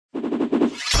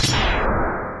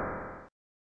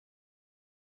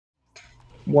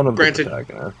One of Granted, the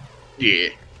protagonists. yeah.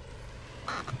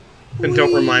 And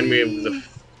don't remind me of the...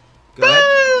 Go ahead.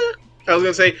 I was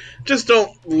gonna say, just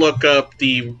don't look up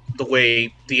the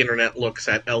way the internet looks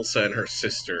at Elsa and her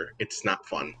sister. It's not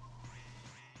fun.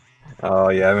 Oh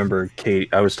yeah, I remember Katie.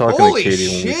 I was talking Holy to Katie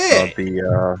when we saw shit!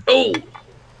 the. Oh!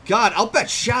 God, I'll bet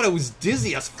Shadow was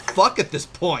dizzy as fuck at this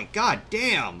point. God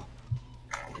damn.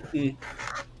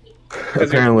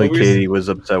 Apparently, Katie was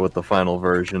upset with the final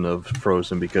version of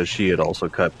Frozen because she had also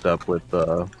kept up with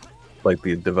like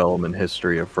the development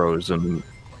history of Frozen.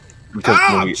 Because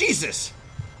Oh, Jesus!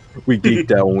 we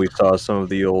geeked out when we saw some of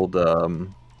the old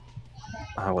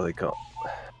what do they call?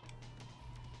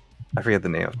 I forget the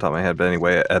name off the top of my head, but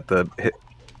anyway, at the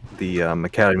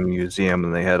Academy Museum,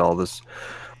 and they had all this,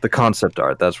 the concept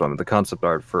art. That's what I mean, the concept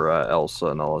art for Elsa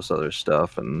and all this other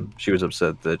stuff, and she was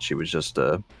upset that she was just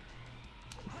a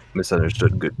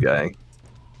misunderstood good guy.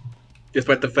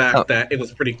 Despite the fact that it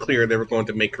was pretty clear they were going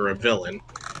to make her a villain.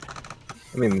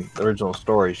 I mean, the original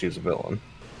story, she's a villain.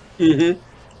 Mm-hmm.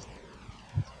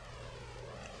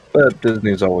 But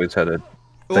Disney's always had a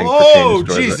thing for Oh,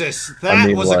 changing stories. Jesus!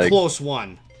 That was a close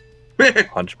one.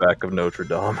 Hunchback of Notre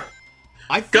Dame.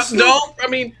 To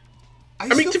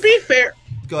be fair...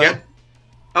 Go ahead. Yeah,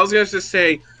 I was going to just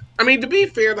say, I mean, to be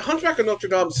fair, the Hunchback of Notre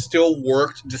Dame still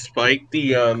worked despite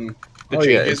the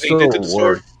changes they did to the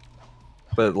story.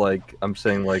 But, like, I'm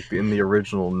saying, like, in the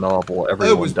original novel,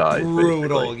 everyone died. It was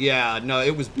brutal, basically. yeah. No,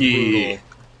 it was brutal. Yeah.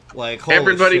 Like, holy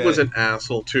everybody shit. was an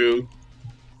asshole, too.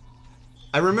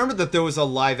 I remember that there was a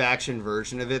live-action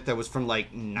version of it that was from, like,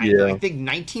 I think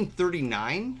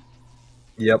 1939?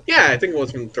 Yep. Yeah, I think it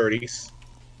was from the 30s.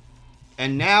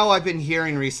 And now I've been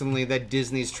hearing recently that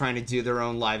Disney's trying to do their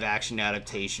own live-action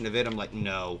adaptation of it. I'm like,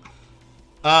 no.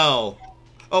 Oh,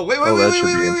 wait.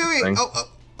 Oh,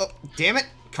 damn it.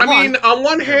 Come on. On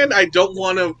one hand, I don't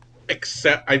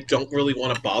really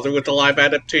want to bother with the live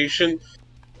adaptation.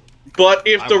 But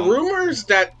if the rumors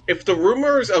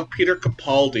of Peter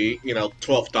Capaldi,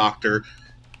 12th Doctor,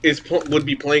 would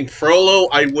be playing Frollo,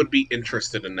 I would be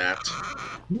interested in that.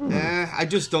 I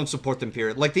just don't support them,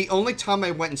 period. Like, the only time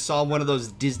I went and saw one of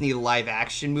those Disney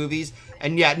live-action movies,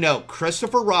 and yeah, no,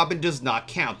 Christopher Robin does not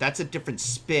count. That's a different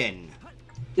spin.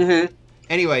 Mm-hmm.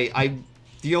 Anyway,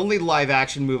 the only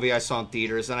live-action movie I saw in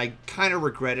theaters, and I kind of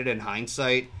regret it in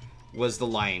hindsight, was The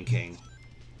Lion King.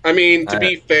 I mean, to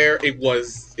be fair, it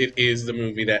is the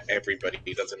movie that everybody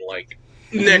doesn't like.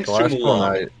 Next to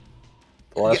Mulan.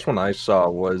 The last one I saw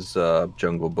was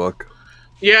Jungle Book.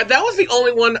 Yeah, that was the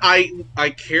only one I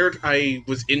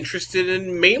was interested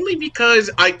in, mainly because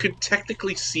I could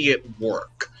technically see it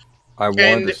work. I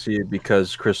wanted to see it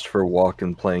because Christopher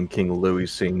Walken playing King Louis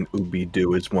sing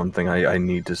Ooby-Doo is one thing I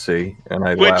need to see, and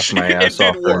I laughed my ass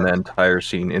off during the entire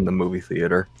scene in the movie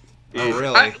theater. Oh,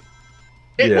 really?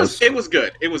 It was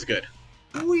good. It was good.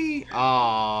 That's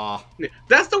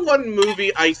the one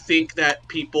movie I think that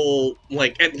people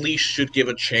at least should give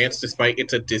a chance, despite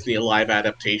it's a Disney live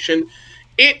adaptation.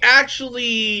 It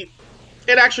actually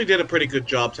did a pretty good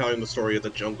job telling the story of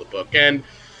the Jungle Book, and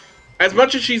as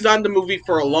much as she's on the movie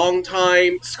for a long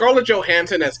time, Scarlett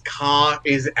Johansson as Kaa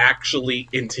is actually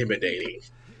intimidating.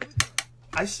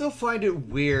 I still find it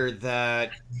weird that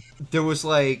there was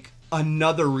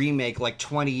another remake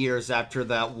 20 years after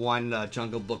that one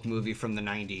Jungle Book movie from the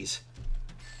 90s.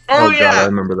 Oh yeah, God, I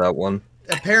remember that one.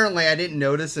 Apparently, I didn't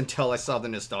notice until I saw the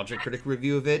Nostalgia Critic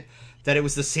review of it that it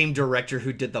was the same director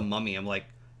who did The Mummy. I'm like,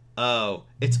 oh,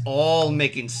 it's all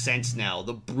making sense now.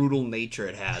 The brutal nature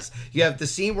it has. You have the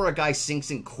scene where a guy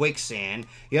sinks in quicksand.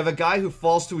 You have a guy who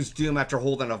falls to his doom after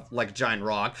holding a giant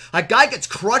rock. A guy gets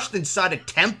crushed inside a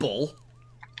temple.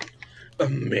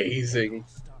 Amazing.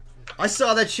 I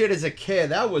saw that shit as a kid.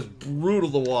 That was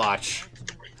brutal to watch.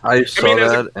 I saw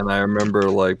that, and I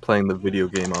remember playing the video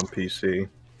game on PC.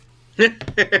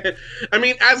 I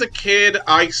mean, as a kid,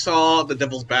 I saw The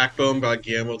Devil's Backbone by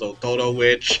Guillermo del Toro,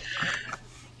 which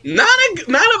not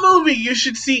a movie you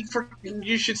should see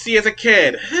as a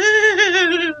kid.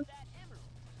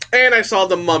 And I saw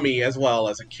The Mummy as well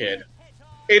as a kid.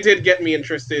 It did get me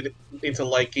interested into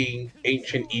liking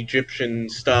ancient Egyptian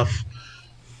stuff.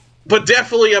 But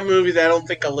definitely a movie that I don't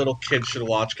think a little kid should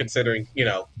watch, considering,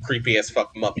 creepy as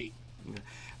fuck Mummy.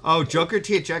 Oh, Joker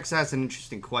THX has an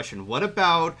interesting question. What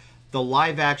about the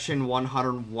live-action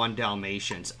 101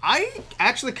 Dalmatians? I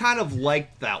actually kind of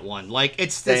liked that one.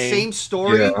 It's the same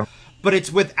story, but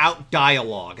it's without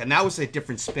dialogue, and that was a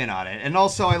different spin on it. And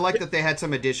also, I like that they had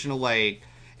some additional,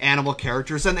 animal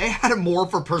characters, and they had more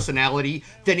of a personality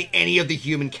than any of the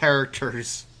human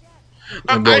characters.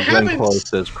 And Glenn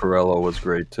Close as Corello was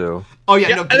great, too. Oh,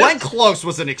 yeah, no, Glenn Close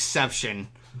was an exception.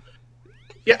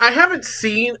 Yeah, I haven't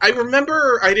seen. I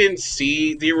remember I didn't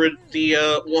see the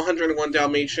 101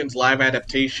 Dalmatians live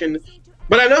adaptation,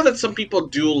 but I know that some people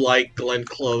do like Glenn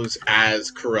Close as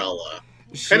Cruella,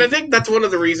 and I think that's one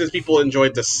of the reasons people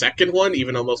enjoyed the second one,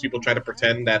 even though most people try to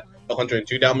pretend that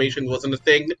 102 Dalmatians wasn't a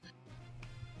thing.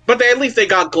 But at least they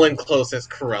got Glenn Close as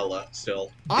Cruella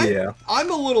still. I'm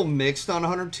a little mixed on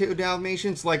 102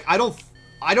 Dalmatians. Like, I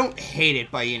don't hate it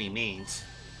by any means.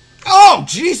 Oh,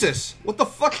 Jesus! What the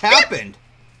fuck happened?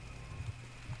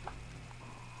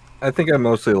 I think I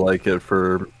mostly like it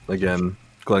for, again,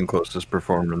 Glenn Close's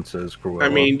performance as Cruella. I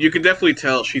mean, you can definitely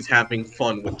tell she's having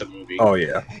fun with the movie. Oh,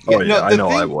 yeah. I know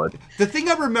I would. The thing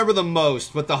I remember the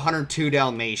most with the 102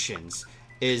 Dalmatians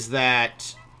is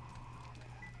that...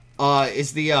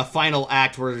 is the final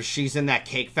act where she's in that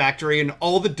cake factory and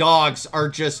all the dogs are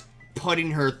just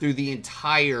putting her through the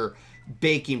entire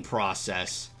baking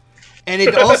process. And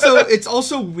it's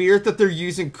also weird that they're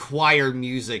using choir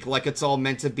music, like it's all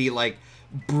meant to be like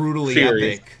brutally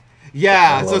epic.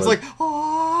 Yeah, so it's like,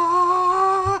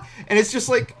 ah, and it's just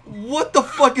like, what the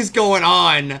fuck is going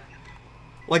on?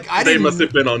 Like, They must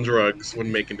have been on drugs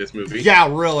when making this movie. Yeah,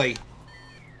 really.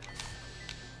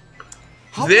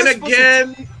 Then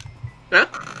again, huh?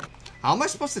 How am I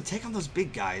supposed to take on those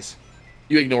big guys?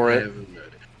 You ignore it.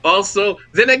 Also,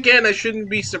 then again, I shouldn't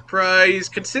be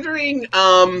surprised, considering,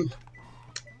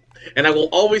 and I will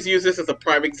always use this as a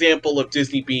prime example of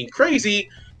Disney being crazy,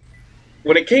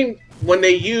 when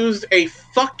they used a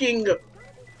fucking,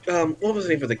 what was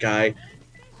the name of the guy?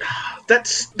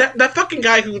 That fucking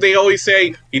guy who they always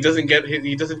say he doesn't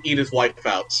eat his wife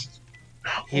out.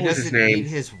 He doesn't eat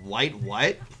his white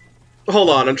what? Hold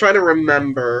on, I'm trying to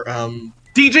remember,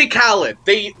 DJ Khaled.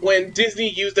 When Disney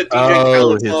used the DJ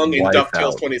Khaled song in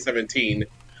DuckTales 2017.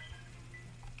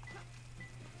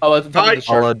 Oh, that's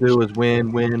all I do is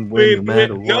win, no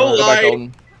matter what. No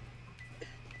lie.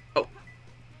 Oh.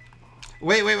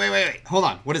 Wait. Hold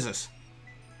on. What is this?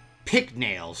 Pick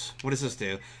nails. What does this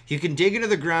do? You can dig into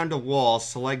the ground to wall.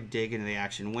 Select dig into the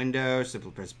action window.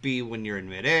 Simply press B when you're in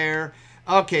midair.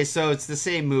 Okay, so it's the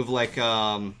same move like,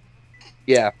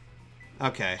 Yeah.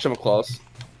 Okay. Show close.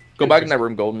 Go back in that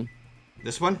room, Golden.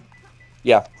 This one?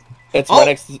 Yeah. It's right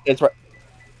next to,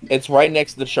 it's right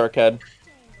next to the shark head.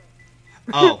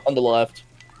 Oh. On the left.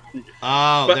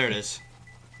 Oh, there it is.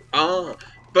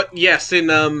 But yes, in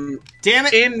damn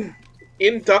it!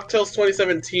 In DuckTales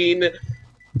 2017,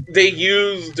 they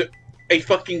used a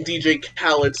fucking DJ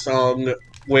Khaled song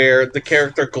where the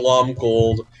character Glom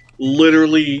Gold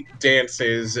literally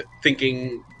dances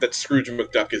thinking that Scrooge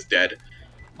McDuck is dead.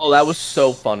 Oh, that was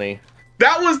so funny.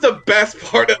 That was the best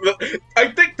part of the... I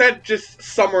think that just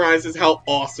summarizes how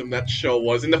awesome that show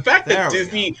was. And the fact that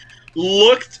Disney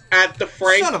looked at the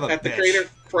creator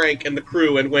Frank and the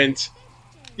crew and went,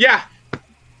 yeah,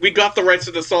 we got the rights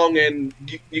to the song and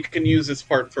you can use this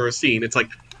part for a scene. It's like,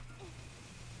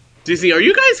 Disney, are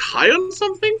you guys high on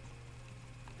something?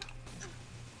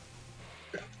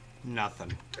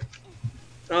 Nothing.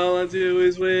 All I do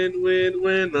is win,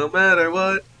 no matter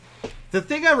what. The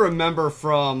thing I remember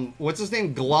from, what's his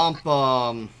name? Glom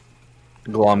Gold.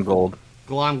 Glom Gold.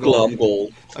 Glom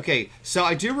Gold. Okay, so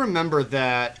I do remember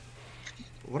that.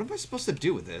 What am I supposed to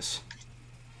do with this?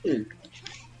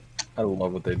 I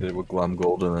love what they did with Glom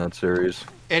Gold in that series.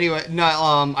 Anyway, no,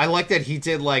 I like that he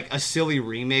did like a silly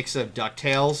remix of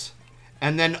DuckTales,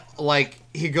 and then like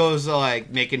he goes like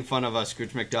making fun of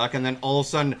Scrooge McDuck, and then all of a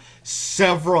sudden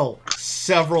several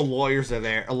lawyers are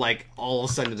there, like all of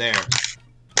a sudden there.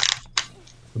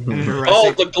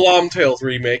 Oh, the Glomtails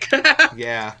remake.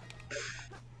 Yeah.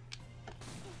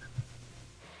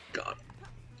 God.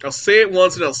 I'll say it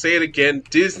once and I'll say it again.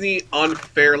 Disney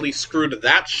unfairly screwed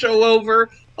that show over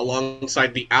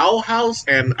alongside the Owl House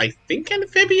and I think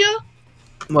Amphibia.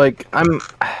 Like,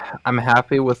 I'm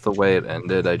happy with the way it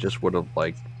ended. I just would have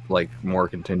liked more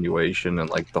continuation and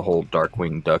like the whole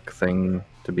Darkwing Duck thing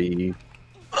to be.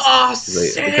 Oh,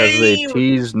 same. Because they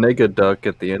teased Negaduck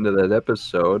at the end of that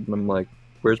episode, and I'm like,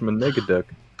 where's my Negaduck?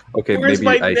 Okay, maybe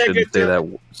I shouldn't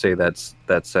say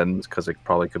that sentence because it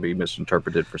probably could be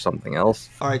misinterpreted for something else.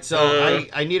 All right, so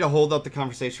I need to hold up the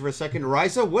conversation for a second.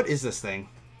 Ryza, what is this thing?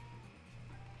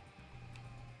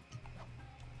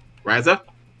 Ryza?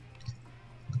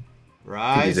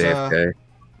 He's AFK.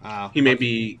 Oh, he may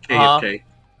be AFK.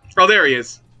 Oh, there he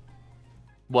is.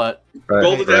 What?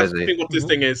 Golden asked me what this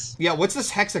thing is. Yeah, what's this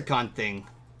hexagon thing?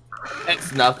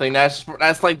 It's nothing. That's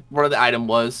like where the item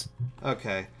was.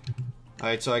 Okay.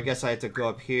 Alright, so I guess I have to go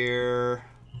up here.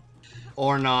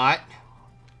 Or not.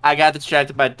 I got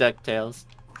distracted by DuckTales.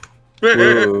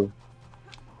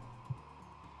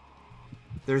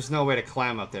 There's no way to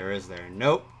climb up there, is there?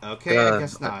 Nope. Okay, I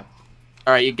guess not.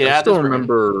 All right, you get I out still of this room.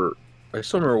 remember. I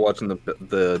still remember watching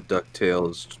the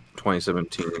DuckTales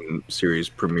 2017 series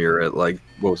premiere at like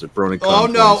what was it, BronyCon? Oh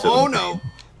no! 2017. Oh no!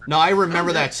 No, I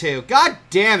remember that too. God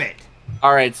damn it!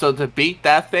 All right, so to beat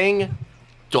that thing,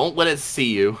 don't let it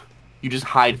see you. You just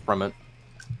hide from it.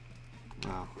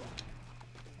 Oh.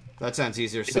 That sounds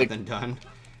easier said than done.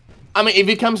 I mean, if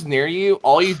it comes near you,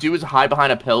 all you do is hide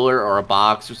behind a pillar or a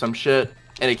box or some shit,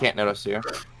 and it can't notice you.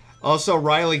 Also,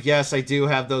 Riley, yes, I do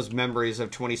have those memories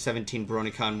of 2017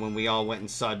 BronyCon when we all went and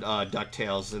saw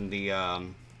DuckTales in the,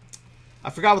 I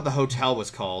forgot what the hotel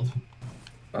was called.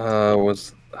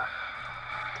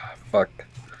 Fuck.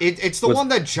 It's the one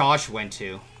that Josh went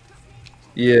to.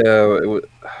 Yeah, it was...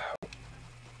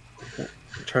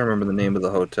 I'm trying to remember the name of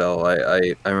the hotel.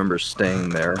 I remember staying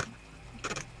there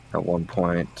at one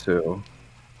point, too.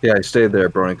 Yeah, I stayed there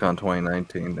at BronyCon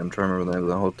 2019. I'm trying to remember the name of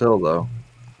the hotel, though.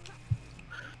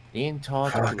 Ian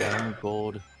talk to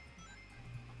Gold.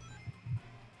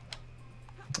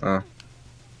 I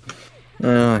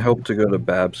hope to go to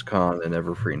BabsCon and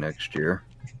Everfree next year.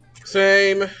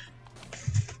 Same.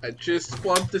 I just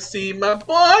want to see my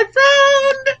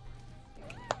boyfriend!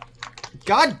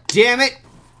 God damn it!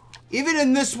 Even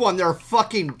in this one, there are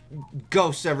fucking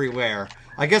ghosts everywhere.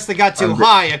 I guess they got too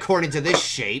high, according to this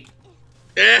shape.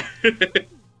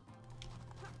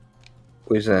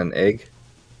 Was that an egg?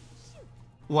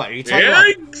 What, are you talking about?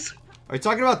 Eggs! Are you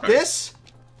talking about this?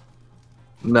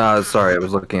 No, sorry, I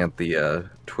was looking at the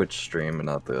Twitch stream and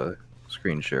not the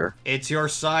screen share. It's your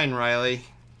sign, Riley.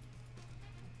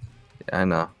 I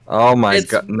know. Oh my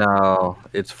god, no,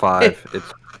 it's 5.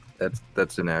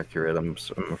 That's inaccurate. I'm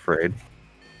afraid.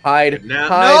 Hide. Now,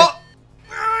 Hide.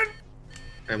 No!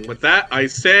 and with that, I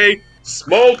say,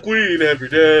 smoke weed every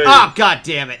day. Oh, god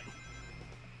damn it!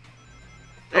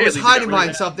 I Hey, was at least you hiding got behind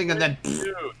rid of something and then...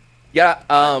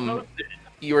 Yeah,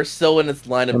 you were still in its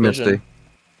line of Hey, vision. Misty.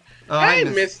 Oh, Hey, I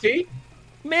missed- Misty.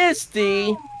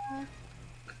 Misty!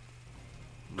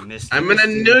 Misty, I'm in a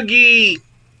Misty. noogie.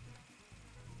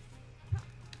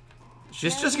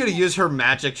 She's just gonna use her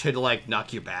magic to, like,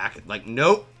 knock you back. Like,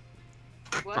 nope.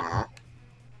 What? Aw.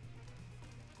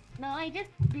 No, I just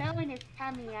blow in his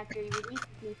tummy after he releases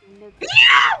me from the...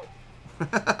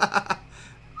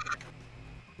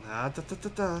 Ah, da, da, da,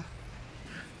 da.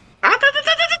 Ah,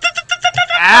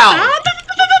 Ow!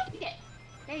 Okay,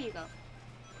 there you go.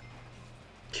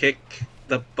 Kick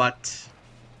the butt.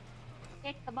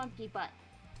 Kick the monkey butt.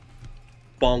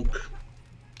 Bonk.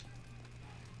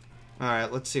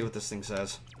 Alright, let's see what this thing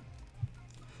says.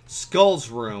 Skull's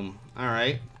room.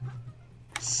 Alright.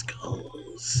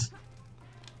 Skulls.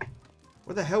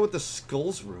 Where the hell would the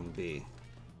Skull's room be?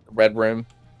 Red room.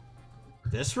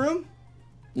 This room?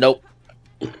 Nope.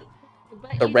 But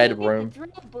The you red do get room. the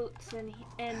drill boots in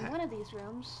one of these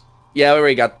rooms. Yeah, we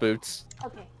already got the boots.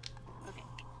 Okay. Okay.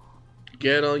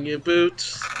 Get on your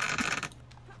boots.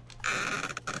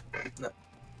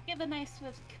 Give a nice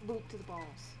swift boot to the balls.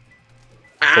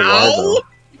 Ow!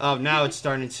 Oh, now it's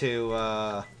starting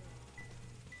to,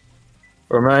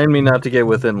 Remind me not to get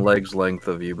within leg's length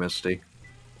of you, Misty.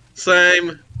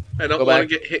 Same. I don't Go want back.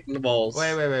 to get hit in the balls.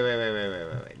 Wait.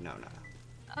 No.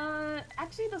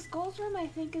 Actually, the skulls room I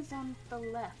think is on the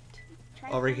left. Try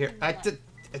Over going here. on the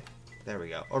left. There we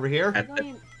go. Over here? At-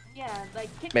 Going, yeah, like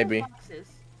kick Maybe. those boxes.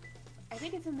 I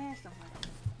think it's in there somewhere.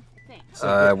 I think.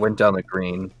 I went down the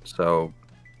green, so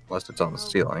unless it's on the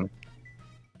ceiling.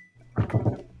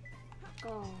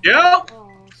 Go. Yep.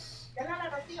 Balls.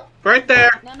 Right there.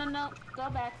 No. Go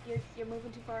back. You're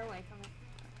moving too far away from it.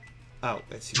 Oh,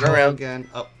 it's Turn here around. again.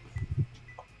 Oh,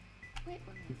 Wait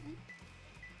one minute.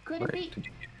 Could it Wait, be?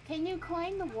 Can you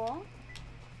climb the wall?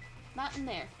 Not in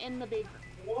there. In the big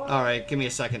room. alright, give me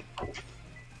a second.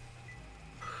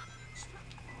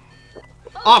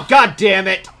 Oh, god damn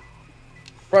it!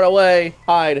 Run away.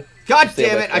 Hide. God Stay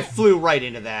damn away it, from I it. flew right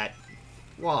into that.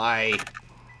 Why?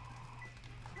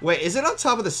 Wait, is it on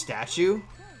top of the statue?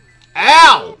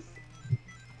 Ow!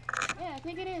 Yeah, I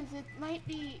think it is. It might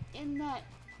be in that.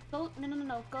 No.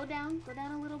 Go down. Go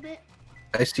down a little bit.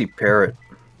 I see parrot.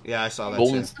 Yeah, I saw that too.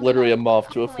 Golden's literally a moth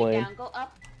to a All the way flame. down. Go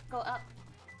up. Go up.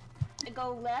 And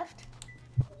go left.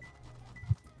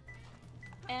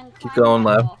 And Keep climb going that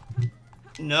left. wall.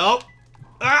 Nope.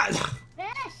 Ah!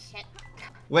 Ah, shit.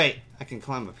 Wait, I can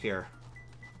climb up here.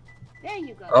 There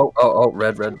you go. Oh,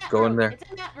 red. It's in that Go in room. there. It's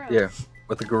in that room. Yeah,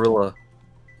 with the gorilla.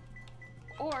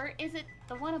 Or is it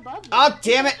the one above you? Oh,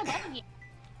 damn It's it! the one above you.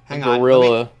 Hang on.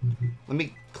 Gorilla. Let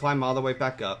me climb all the way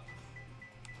back up.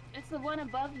 It's the one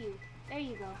above you. There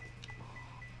you go.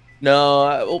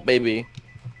 No, oh, maybe.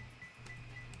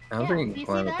 I don't Yeah, think you you can see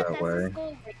climb it that? that That's the way.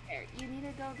 skull right there. You need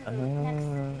to go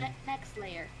to the next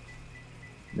layer.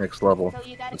 Next level. So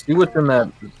you gotta See what's in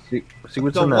that. go See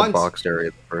what's The in that ones- boxed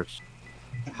area first.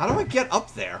 How do I get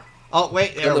up there? Oh,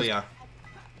 wait, there we are.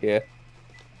 Yeah.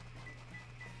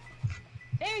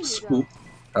 There you go. Spoop,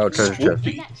 Oh, treasure chest. In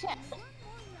spoopy, that chest.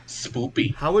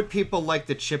 spoopy. How would people like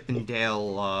the Chip and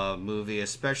Dale movie,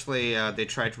 especially they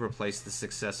tried to replace the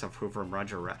success of Hoover and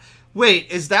Roger Rabbit? Wait,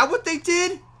 is that what they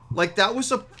did? Like, that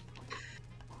was a...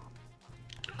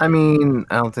 I mean,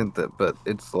 I don't think that, but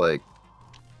it's like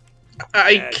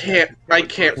I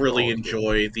can't really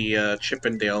enjoy the Chip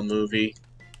and Dale movie.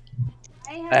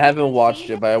 I haven't watched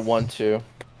it, but I want to.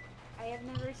 I have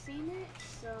never seen it,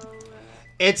 so.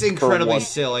 It's incredibly one.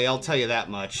 silly, I'll tell you that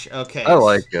much. Okay. I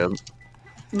like it.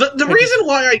 The reason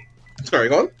why sorry,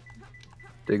 go on.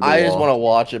 Dig the I just wall. want to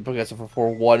watch it because of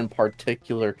for one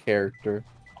particular character.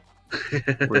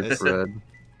 With Fred.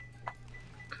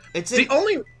 It's The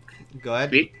only Go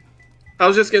ahead. I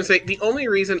was just gonna say the only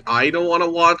reason I don't want to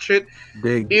watch it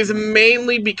Dig. is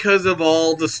mainly because of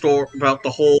all the story about the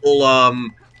whole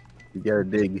You gotta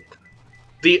dig.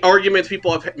 the arguments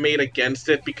people have made against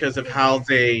it because of how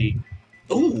they.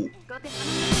 Ooh. Go down.